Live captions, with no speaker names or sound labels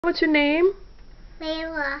What's your name?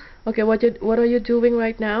 Layla. Okay, what are you doing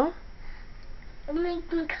right now? I'm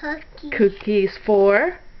making cookies. Cookies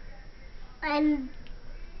for? And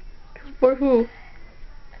For who?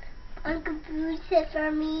 Uncle Bruce it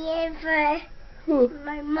for me and for Who?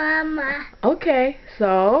 my mama. Okay,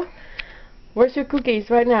 so where's your cookies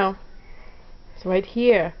right now? It's right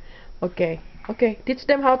here. Okay, okay. Teach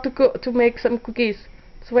them how to cook to make some cookies.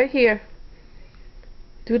 It's right here.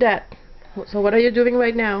 Do that. So what are you doing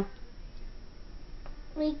right now?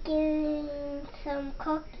 Making some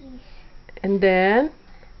cookies. And then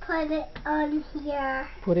Put it on here.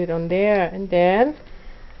 put it on there. And then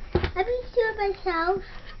I be doing myself.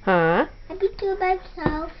 huh? I be doing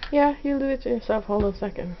myself. Yeah, you'll do it yourself. Hold on a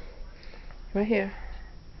second. Right here.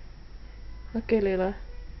 Okay, Layla.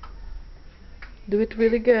 Do it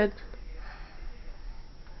really good.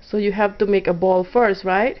 So you have to make a ball first,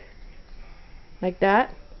 right? Like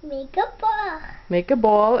that. Make a ball. Make a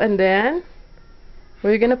ball and then where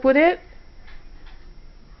are you gonna put it?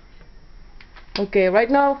 Okay, right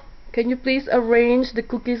now, can you please arrange the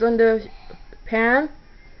cookies on the pan?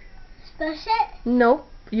 Smash it. No,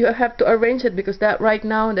 you have to arrange it because that right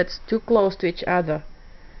now that's too close to each other.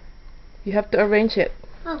 You have to arrange it.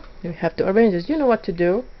 Oh. You have to arrange it. You know what to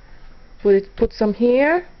do. Put some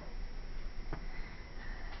here.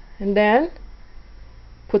 And then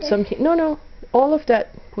put some here. No, all of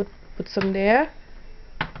that. Put some there.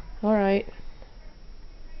 All right.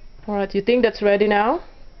 All right. You think that's ready now?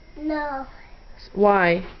 No.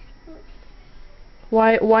 Why?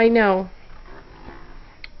 Why no?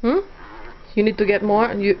 Hmm? You need to get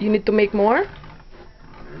more? You need to make more?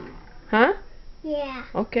 Huh? Yeah.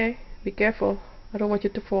 Okay. Be careful. I don't want you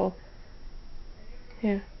to fall.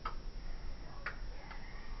 Here.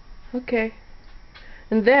 Okay.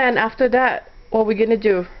 And then after that, what are we gonna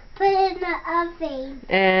do? Put it in the oven.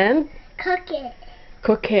 And Cook it.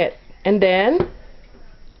 cook it. And then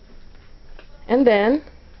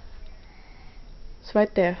it's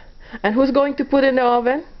right there. And who's going to put in the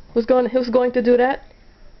oven? Who's going to do that?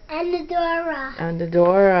 And the Dora. And the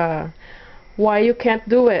Dora. Why you can't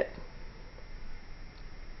do it?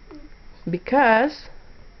 Because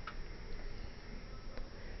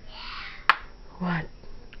what?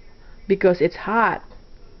 Because it's hot.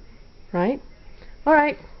 Right?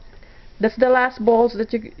 Alright. That's the last balls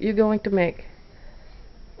that you're going to make.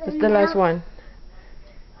 That's the last one.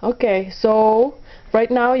 Okay, so right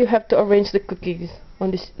now you have to arrange the cookies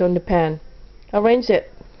on the pan. Arrange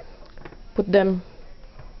it. Put them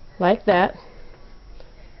like that.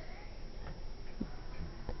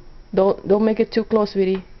 Don't make it too close,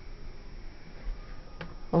 sweetie.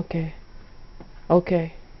 Okay.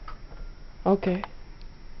 Okay. Okay.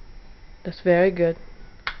 That's very good.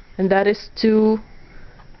 And that is too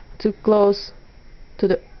close to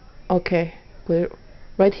the. Okay. Put it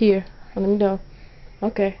right here on the middle.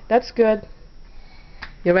 Okay, that's good.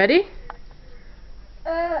 You ready?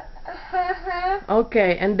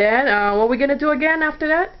 Okay, and then what are we gonna do again after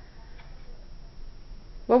that?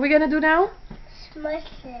 What are we gonna do now? Smush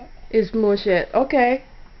it. Is smush it. Okay,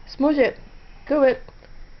 smush it. Do it.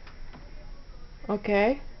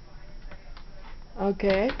 Okay.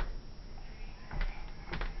 Okay.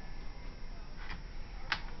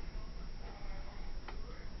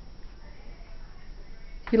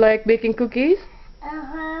 You like baking cookies?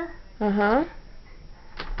 Uh-huh. Uh-huh.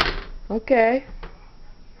 Okay.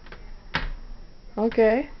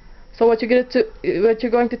 Okay. So what you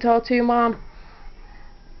going to tell to your mom?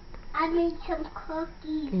 I made some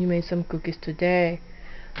cookies. You made some cookies today.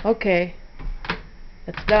 Okay.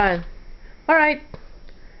 That's done. Alright.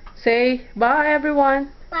 Say bye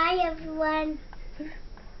everyone. Bye, everyone.